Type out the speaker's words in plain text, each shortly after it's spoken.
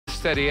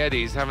steady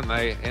eddies, haven't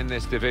they, in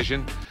this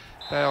division?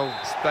 They'll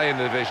stay in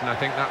the division. I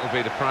think that will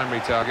be the primary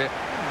target.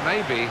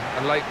 Maybe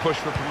a late push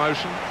for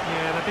promotion.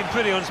 Yeah, they've been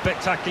pretty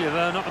unspectacular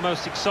though, not the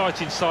most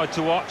exciting side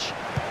to watch.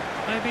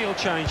 Maybe it'll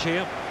change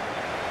here.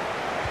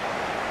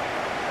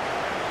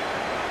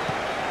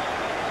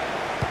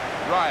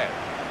 Ryan.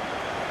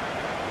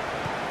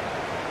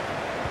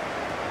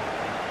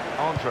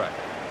 Andre.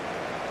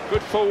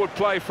 Good forward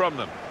play from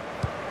them.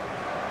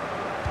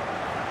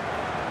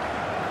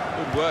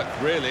 Good work,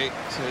 really,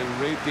 to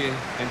read the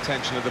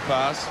intention of the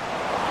pass.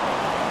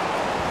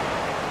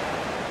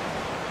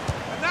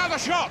 And now the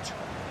shot!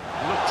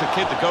 Looked to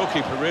kid the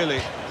goalkeeper, really,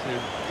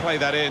 to play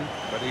that in,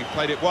 but he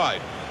played it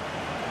wide.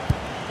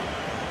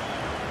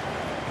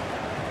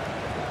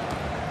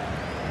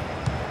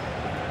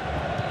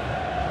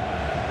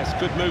 That's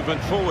good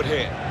movement forward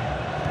here.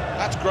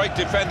 That's great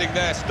defending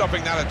there,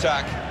 stopping that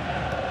attack.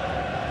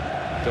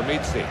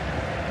 Domitzi.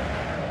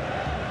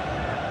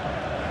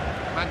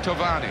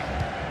 Mantovani.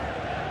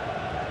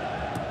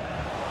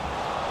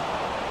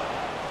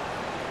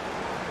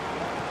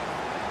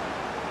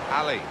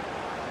 Ali.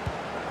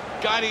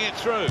 Guiding it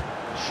through.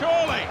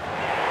 Surely!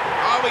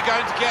 Are we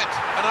going to get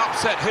an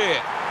upset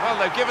here? Well,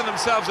 they've given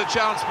themselves a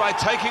chance by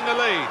taking the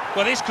lead.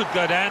 Well, this could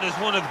go down as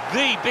one of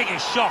the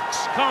biggest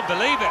shocks. Can't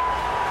believe it.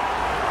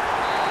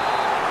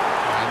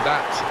 And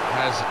that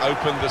has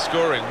opened the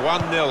scoring.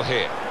 1-0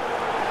 here.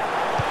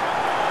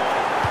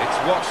 It's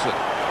Watson.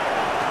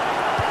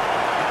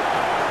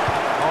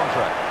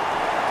 Andre.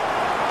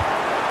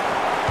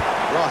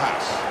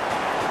 Rojas.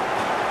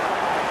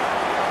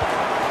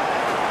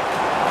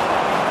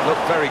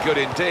 Looked very good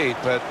indeed,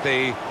 but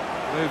the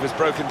move has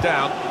broken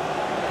down.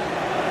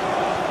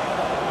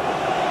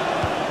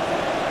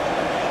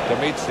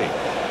 Domitzi.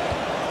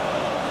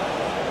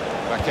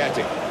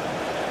 Rakitic.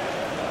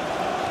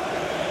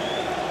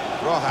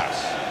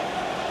 Rojas.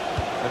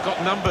 They've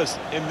got numbers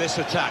in this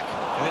attack,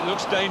 and it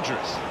looks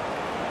dangerous.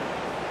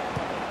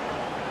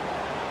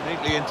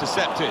 Neatly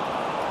intercepted.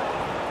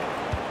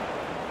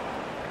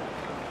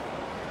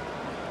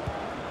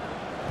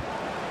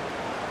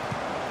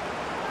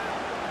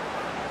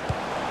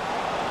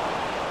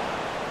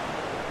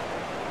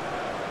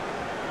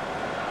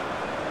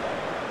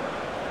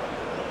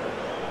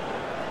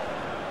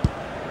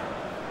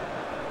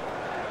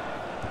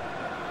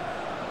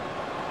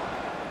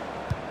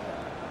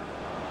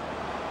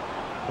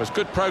 There's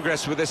good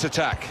progress with this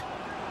attack.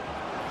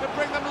 To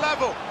bring them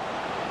level.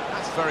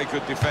 That's very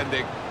good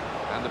defending,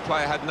 and the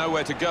player had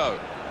nowhere to go.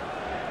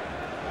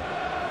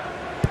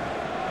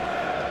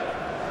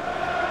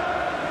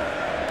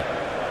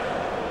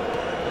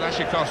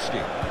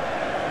 Lashikovsky.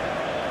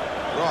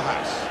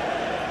 Rojas.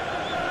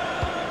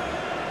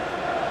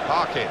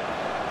 Harkin.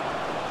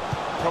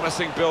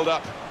 Promising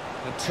build-up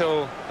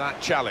until that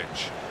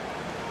challenge.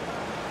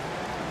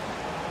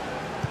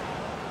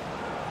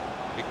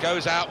 It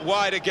goes out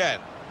wide again.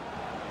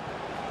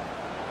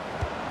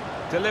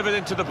 Delivered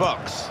into the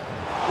box.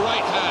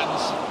 Great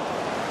hands.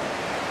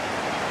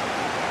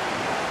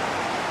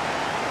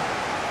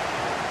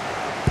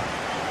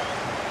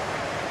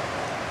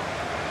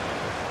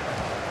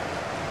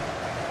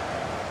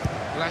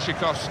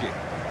 Lashikovsky.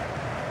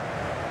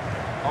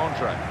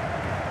 Andre.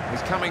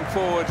 He's coming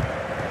forward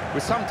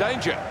with some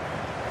danger.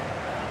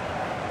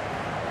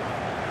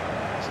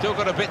 Still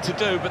got a bit to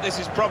do, but this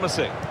is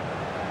promising.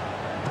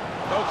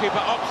 Goalkeeper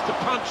opts to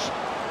punch.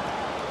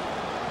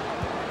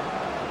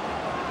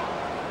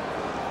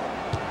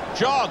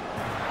 John,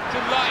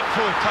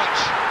 delightful touch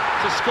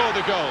to score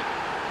the goal.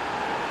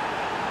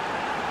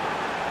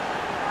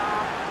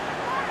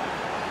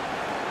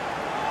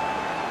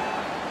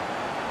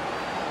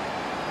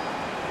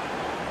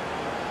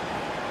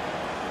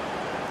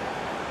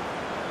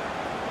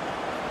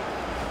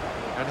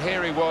 And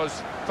here he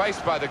was,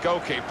 faced by the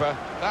goalkeeper.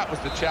 That was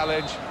the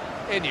challenge.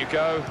 In you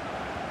go.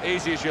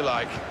 Easy as you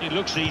like. It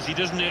looks easy,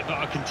 doesn't it? But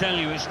I can tell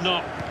you it's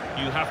not.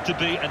 You have to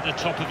be at the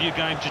top of your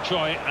game to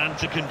try it and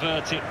to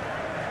convert it.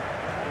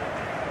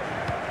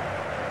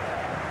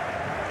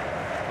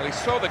 Well, he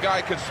saw the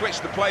guy could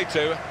switch the play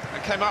to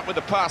and came up with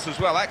the pass as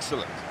well.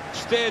 Excellent.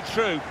 Steered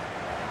through.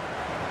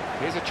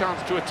 Here's a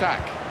chance to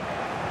attack.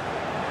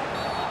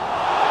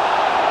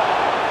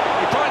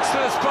 He points to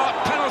the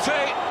spot.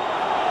 Penalty.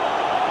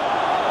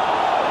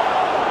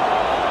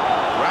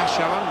 Rash,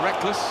 Alan,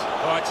 reckless.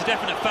 Oh, it's a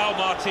definite foul,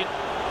 Martin.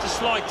 It's a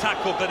slide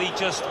tackle, but he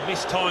just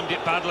mistimed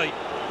it badly.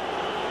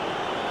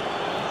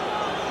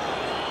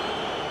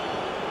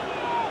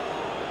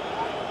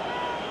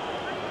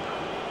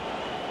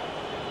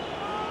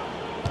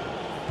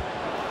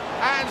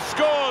 And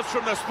scores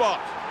from the spot.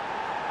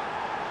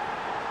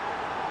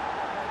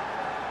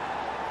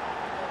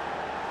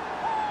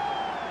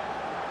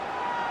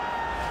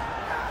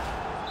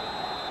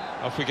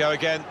 Off we go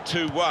again,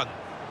 2-1.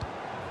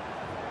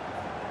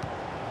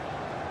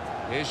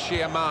 Here's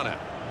Schiamana.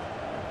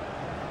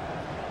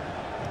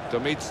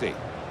 Domitzi.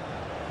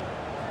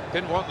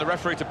 Didn't want the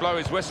referee to blow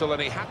his whistle,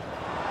 and he had.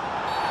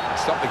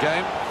 Stop the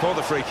game for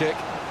the free kick.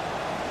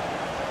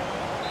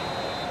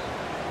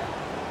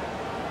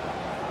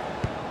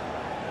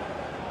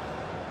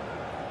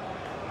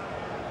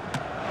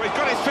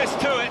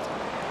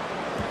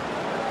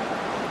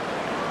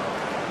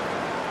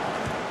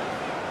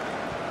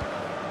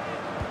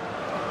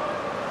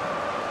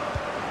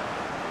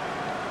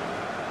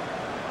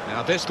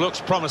 Now this looks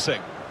promising.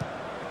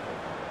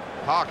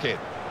 Harkin.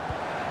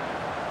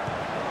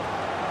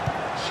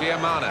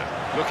 Chiamana.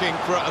 Looking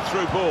for a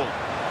through ball.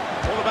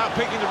 All about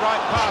picking the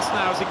right pass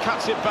now as he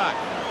cuts it back.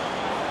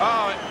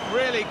 Oh, it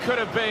really could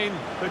have been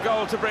the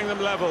goal to bring them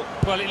level.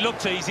 Well, it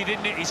looked easy,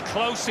 didn't it? He's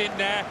close in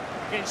there,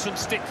 getting some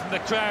stick from the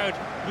crowd.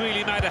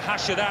 Really made a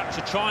hash of that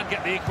to try and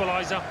get the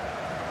equaliser.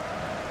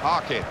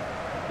 Harkin.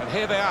 And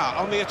here they are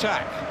on the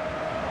attack.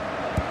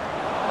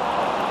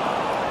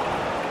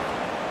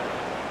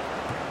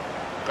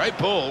 Great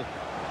ball.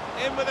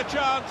 In with a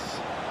chance.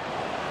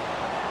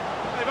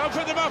 They've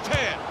opened them up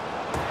here.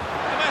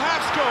 And they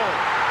have scored.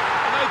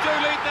 And they do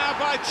lead now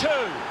by 2.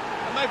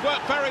 And they've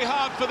worked very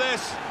hard for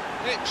this.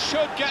 It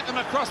should get them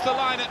across the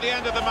line at the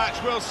end of the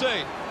match, we'll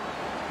see.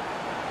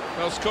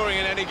 Well, scoring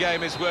in any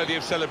game is worthy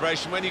of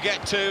celebration. When you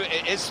get 2,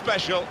 it is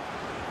special.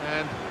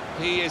 And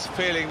he is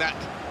feeling that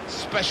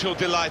special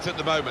delight at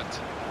the moment.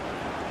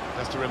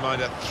 Just a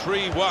reminder,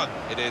 3-1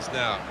 it is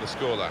now, the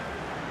scoreline.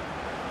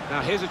 Now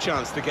here's a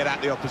chance to get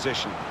at the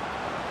opposition.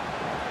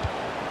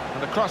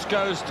 And the cross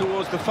goes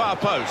towards the far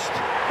post.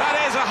 That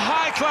is a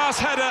high-class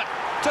header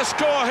to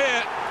score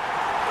here.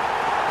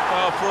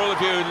 Well, for all of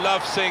you who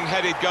love seeing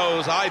headed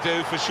goals, I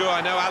do, for sure,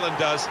 I know Alan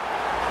does.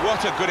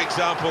 What a good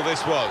example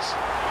this was.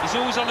 He's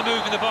always on the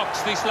move in the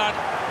box, this lad.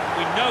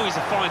 We know he's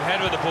a fine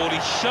header of the ball, he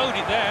showed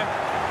it there.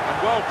 And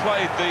well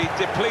played, the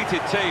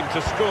depleted team,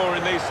 to score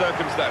in these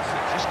circumstances.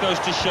 Just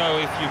goes to show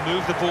if you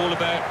move the ball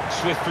about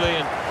swiftly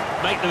and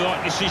make the right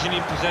decision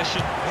in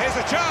possession. Here's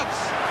a chance!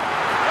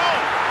 Goal!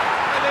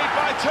 They lead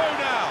by 2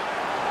 now.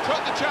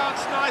 Took the chance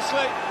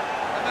nicely,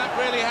 and that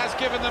really has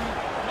given them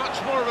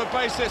much more of a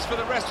basis for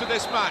the rest of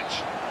this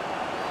match.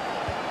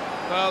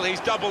 Well,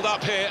 he's doubled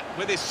up here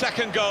with his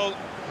second goal,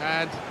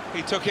 and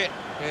he took it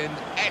in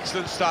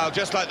excellent style,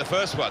 just like the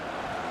first one.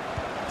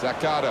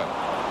 Zaccardo.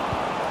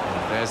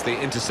 There's the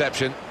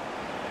interception.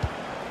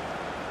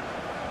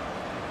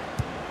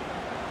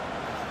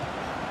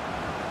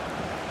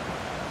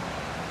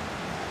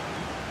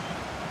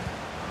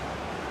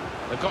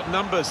 They've got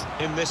numbers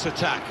in this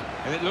attack,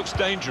 and it looks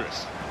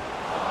dangerous.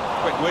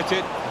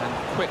 Quick-witted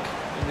and quick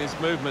in his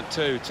movement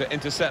too, to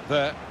intercept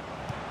there.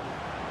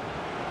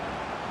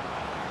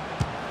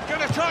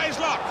 Going to try his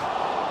luck.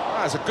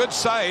 That's a good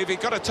save, he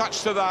got a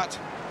touch to that.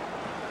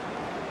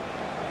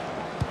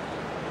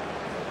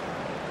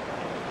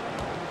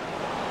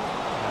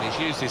 And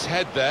he's used his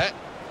head there.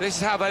 This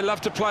is how they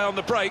love to play on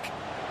the break.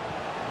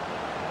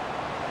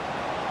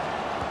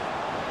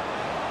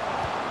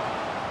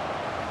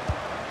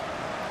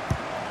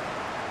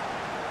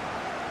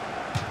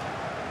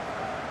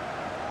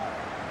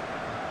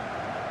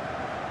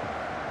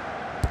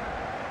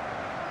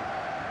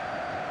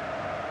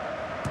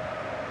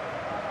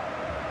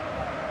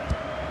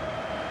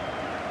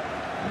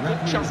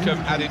 Good chunk of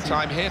added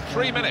time here,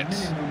 3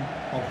 minutes.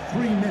 Of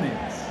 3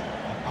 minutes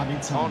of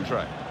added time.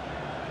 Andre.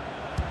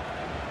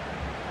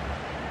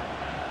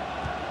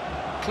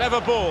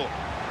 Clever ball.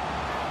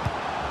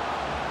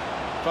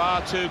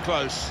 Far too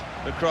close,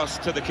 the cross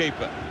to the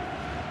keeper.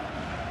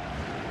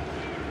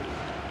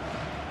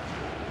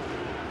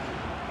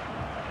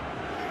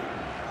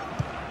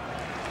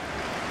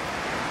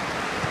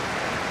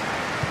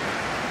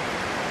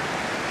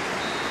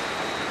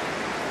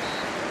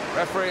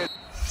 Referee.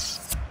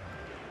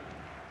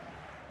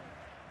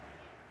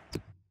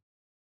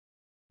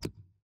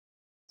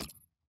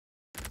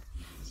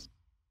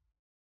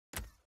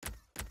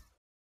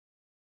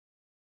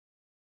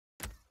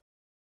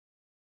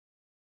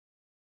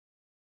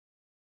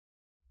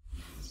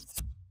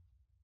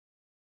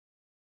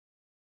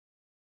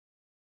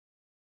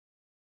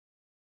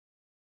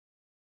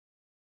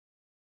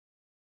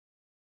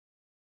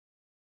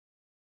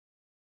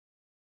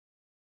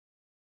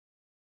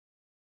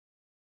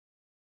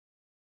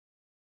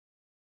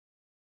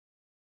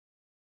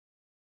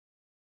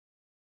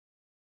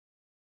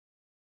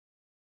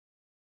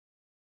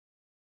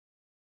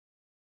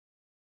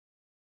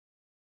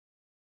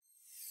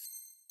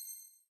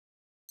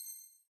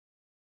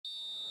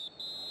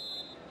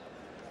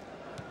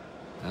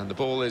 And the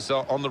ball is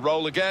on the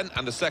roll again,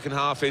 and the second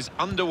half is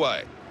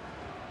underway.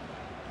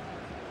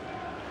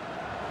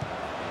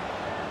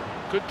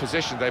 Good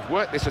position, they've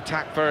worked this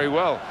attack very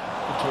well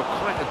into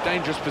quite a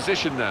dangerous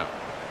position now.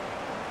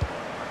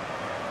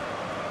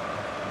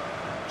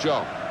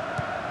 John.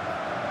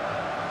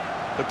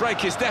 The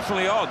break is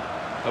definitely on.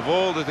 Of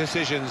all the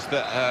decisions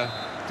that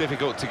are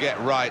difficult to get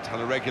right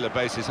on a regular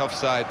basis,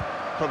 offside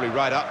probably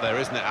right up there,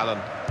 isn't it, Alan?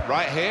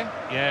 Right here?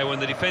 Yeah, when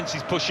the defence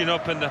is pushing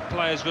up and the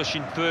players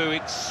rushing through,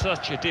 it's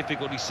such a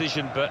difficult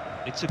decision, but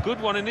it's a good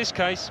one in this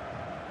case.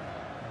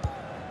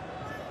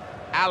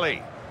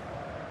 Ali.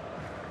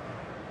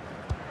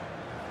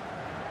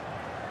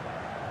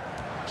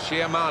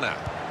 Chiamana.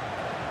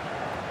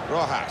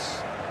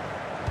 Rojas.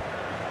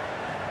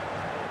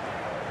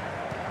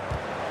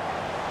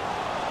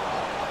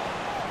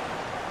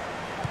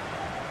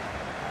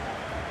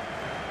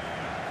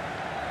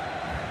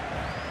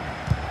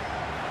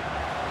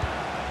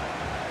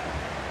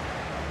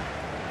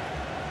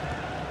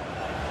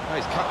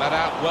 He's cut that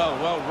out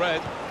well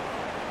read.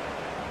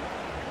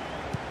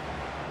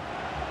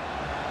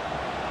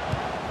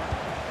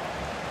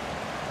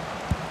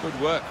 Good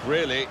work,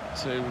 really,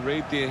 to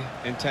read the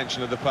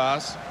intention of the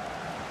pass.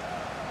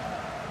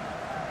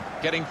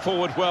 Getting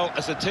forward well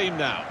as a team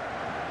now.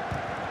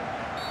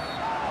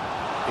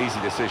 Easy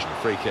decision,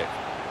 free kick.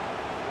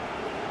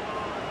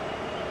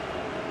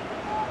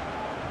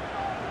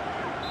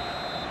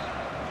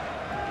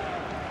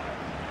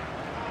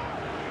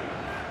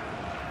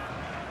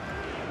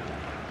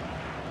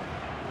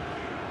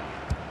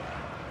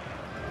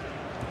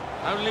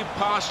 Only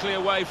partially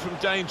away from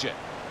danger.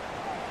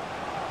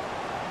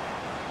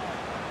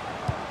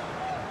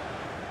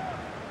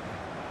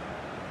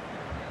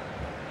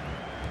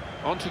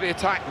 On to the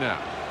attack now.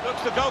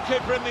 Looks the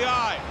goalkeeper in the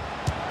eye.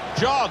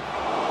 John,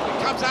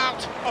 it comes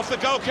out off the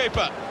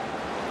goalkeeper.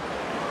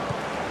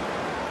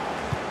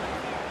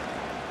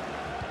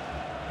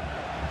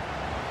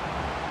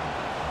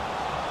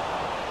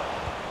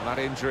 That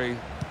injury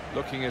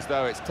looking as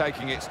though it's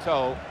taking its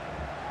toll.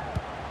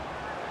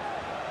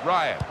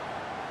 Ryan.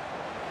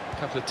 A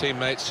couple of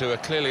teammates who are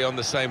clearly on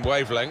the same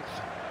wavelength.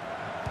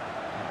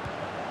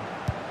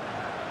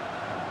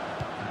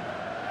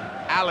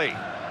 Ali.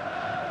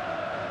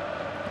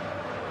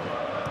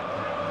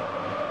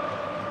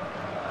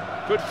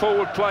 Good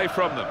forward play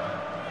from them.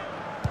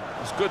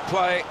 It was good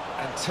play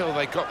until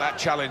they got that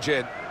challenge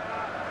in.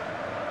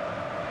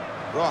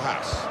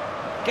 Rojas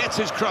gets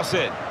his cross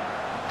in.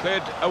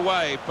 Cleared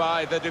away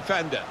by the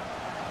defender.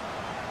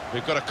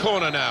 We've got a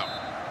corner now.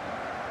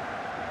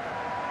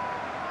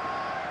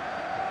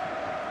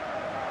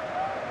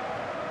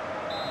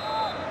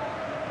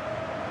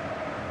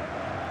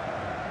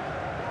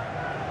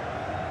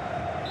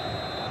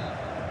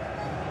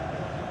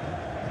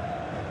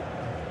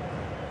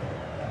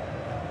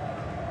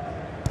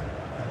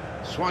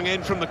 Swung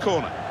in from the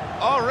corner.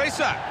 Oh,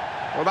 Risa!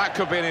 Well, that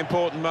could be an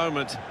important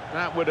moment.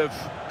 That would have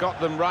got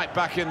them right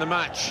back in the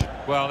match.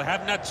 Well, they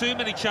hadn't had too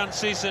many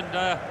chances, and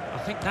I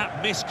think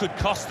that miss could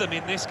cost them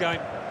in this game.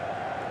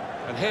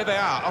 And here they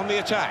are on the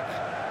attack.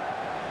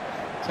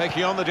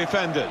 Taking on the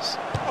defenders.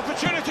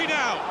 Opportunity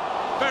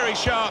now! Very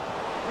sharp.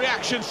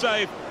 Reaction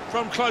save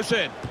from close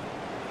in.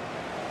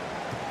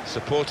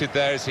 Supported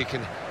there as he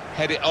can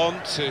head it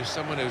on to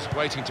someone who's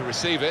waiting to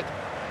receive it.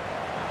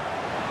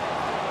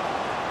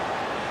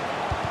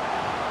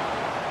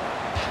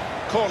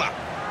 Corner.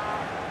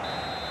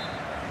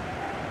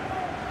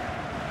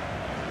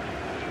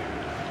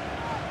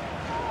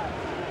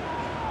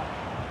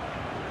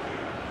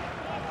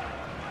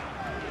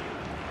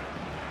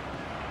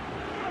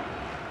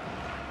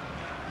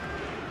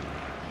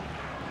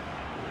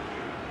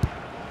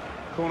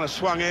 Corner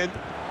swung in,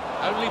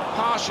 only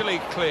partially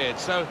cleared,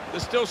 so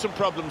there's still some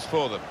problems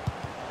for them.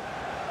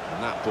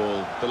 And that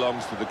ball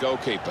belongs to the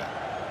goalkeeper.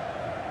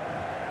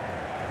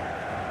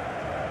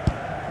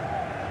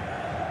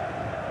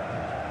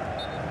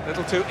 A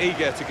little too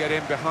eager to get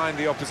in behind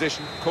the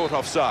opposition, caught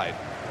offside.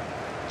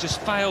 Just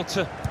failed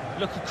to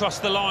look across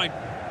the line.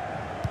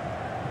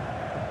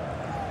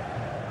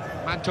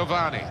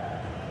 Mantovani.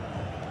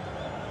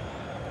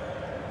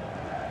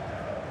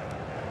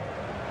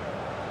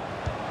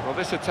 Well,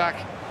 this attack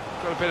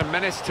got a bit of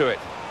menace to it.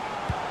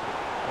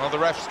 Well, the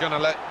ref's going to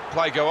let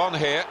play go on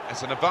here.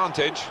 It's an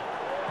advantage.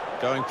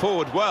 Going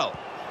forward well.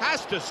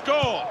 Has to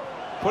score.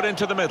 Put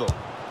into the middle.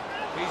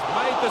 He's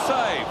made the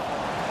save.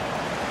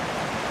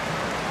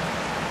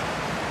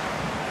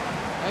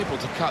 Able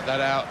to cut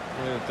that out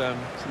with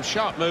some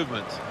sharp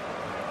movement.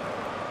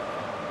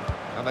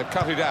 And they've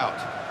cut it out.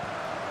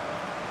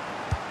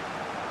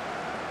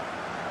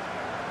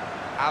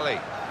 Ali.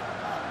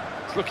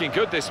 It's looking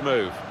good, this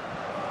move.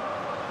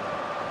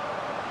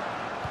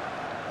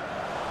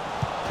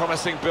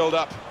 Promising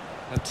build-up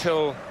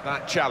until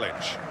that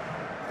challenge.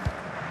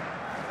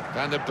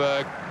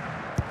 Vandenberg.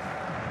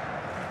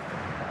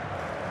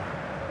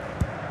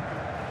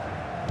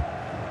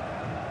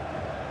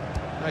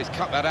 No, he's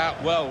cut that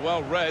out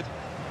well read.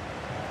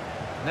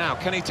 Now,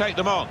 can he take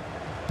them on?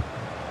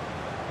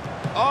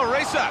 Oh,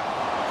 Risa!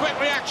 Quick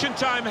reaction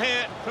time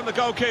here from the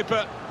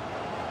goalkeeper.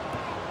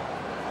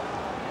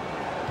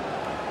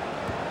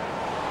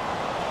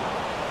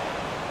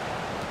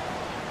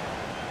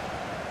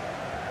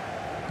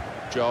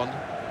 John,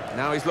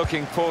 now he's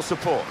looking for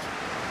support.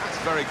 That's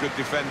very good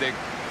defending,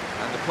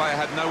 and the player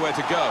had nowhere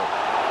to go.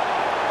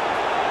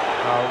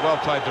 Oh, well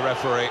played, the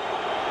referee.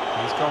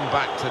 He's gone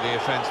back to the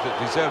offence that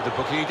deserved the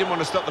booking. He didn't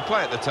want to stop the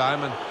play at the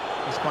time, and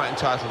he's quite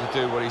entitled to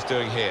do what he's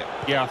doing here.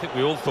 Yeah, I think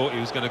we all thought he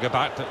was going to go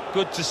back, but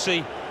good to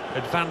see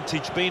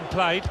advantage being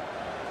played.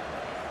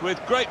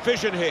 With great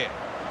vision here.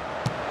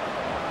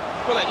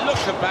 Well, it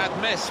looks a bad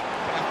miss, but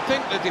I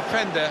think the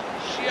defender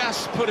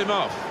just put him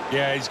off.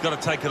 Yeah, he's got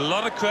to take a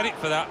lot of credit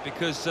for that,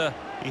 because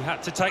he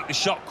had to take the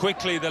shot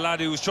quickly, the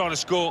lad who was trying to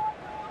score.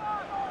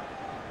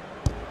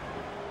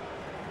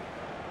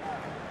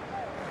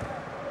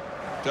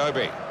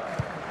 Dobie.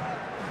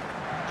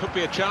 Could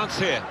be a chance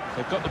here.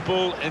 They've got the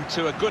ball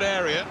into a good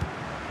area.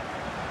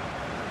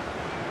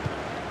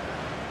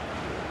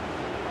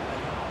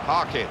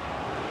 Harkin.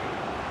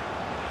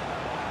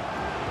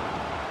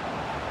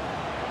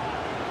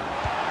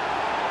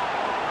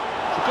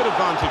 It's a good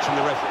advantage from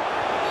the referee.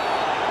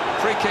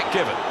 Free kick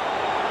given. We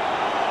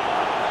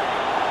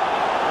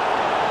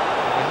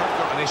have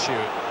got an issue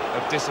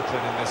of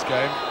discipline in this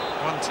game.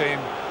 One team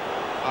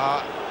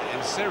are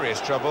in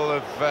serious trouble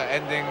of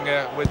ending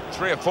with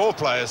 3 or 4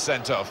 players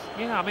sent off.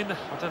 Yeah, I mean,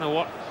 I don't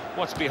know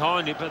what's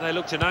behind it, but they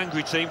looked an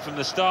angry team from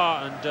the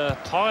start and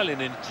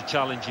piling into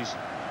challenges.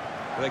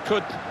 They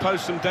could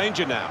pose some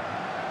danger now.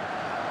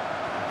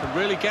 Can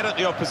really get at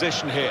the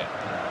opposition here.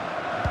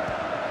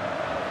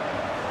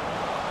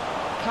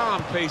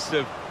 Calm piece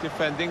of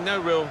defending, no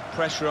real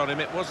pressure on him.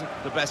 It wasn't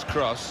the best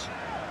cross.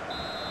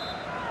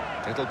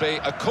 It'll be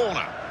a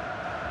corner.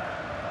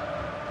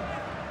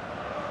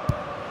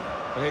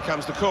 Well, here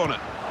comes the corner.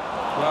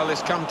 Well,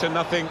 it's come to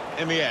nothing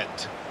in the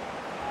end.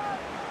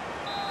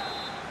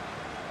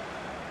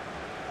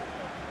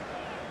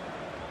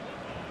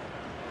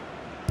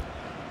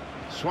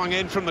 Swung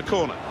in from the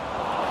corner.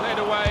 Cleared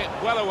away,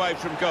 well away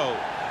from goal.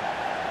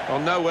 Well,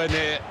 nowhere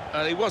near.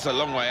 He was a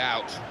long way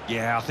out.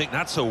 Yeah, I think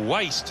that's a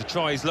waste to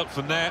try his luck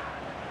from there.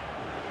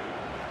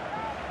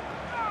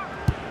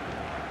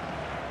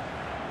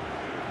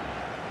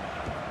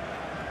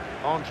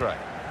 Entree.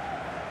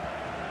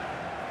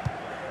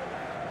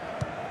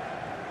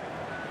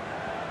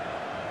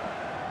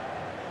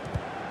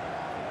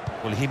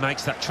 Well, he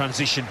makes that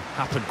transition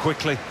happen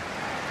quickly.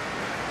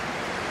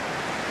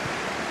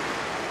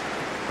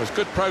 There's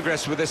good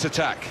progress with this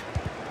attack.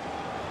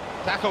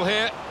 Tackle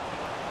here.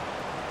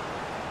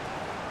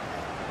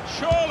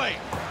 Surely!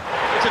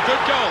 It's a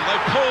good goal.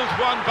 They've pulled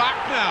one back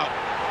now,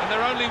 and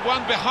they're only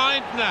one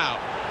behind now.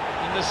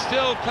 And there's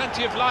still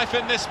plenty of life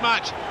in this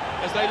match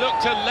as they look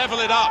to level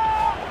it up.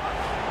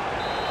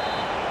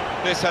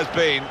 This has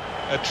been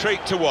a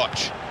treat to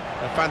watch.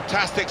 A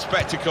fantastic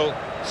spectacle.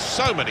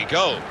 So many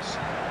goals.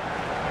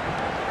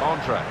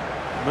 Andre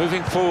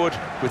moving forward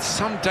with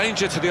some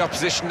danger to the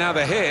opposition now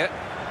they're here.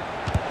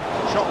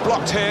 Shot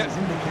blocked here.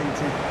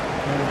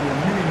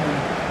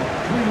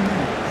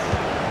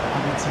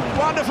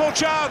 Wonderful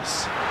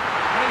chance!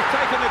 And he's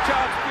taken the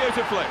chance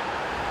beautifully.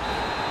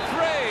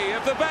 3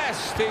 of the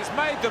best, he's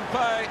made them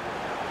pay,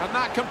 and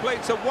that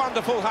completes a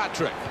wonderful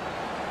hat-trick.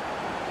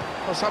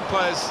 Well, some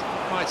players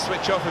might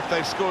switch off if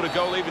they've scored a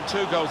goal, even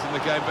 2 goals in the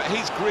game, but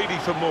he's greedy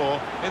for more,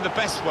 in the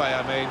best way,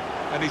 I mean,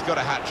 and he's got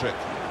a hat-trick.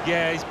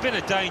 Yeah, he's been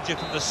a danger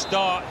from the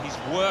start. His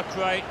work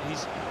rate,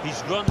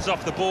 his runs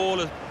off the ball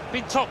have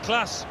been top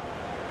class.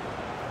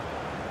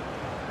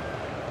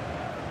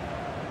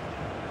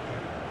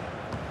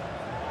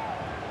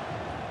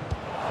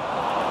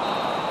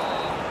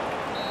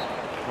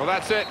 Well,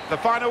 that's it, the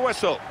final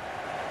whistle.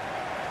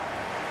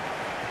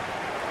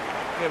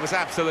 It was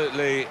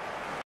absolutely